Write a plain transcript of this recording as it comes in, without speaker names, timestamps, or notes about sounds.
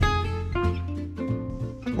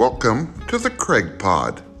welcome to the Craig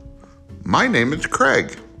Pod. My name is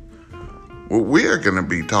Craig. What we are going to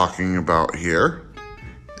be talking about here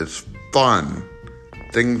is fun,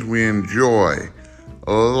 things we enjoy,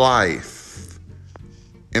 life,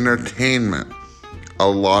 entertainment, a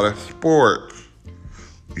lot of sports.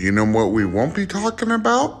 You know what we won't be talking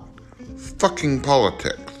about? Fucking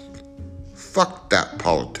politics. Fuck that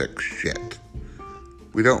politics shit.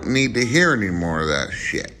 We don't need to hear any more of that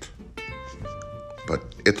shit. But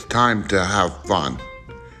it's time to have fun.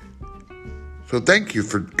 So thank you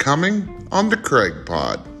for coming on the Craig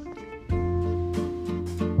Pod.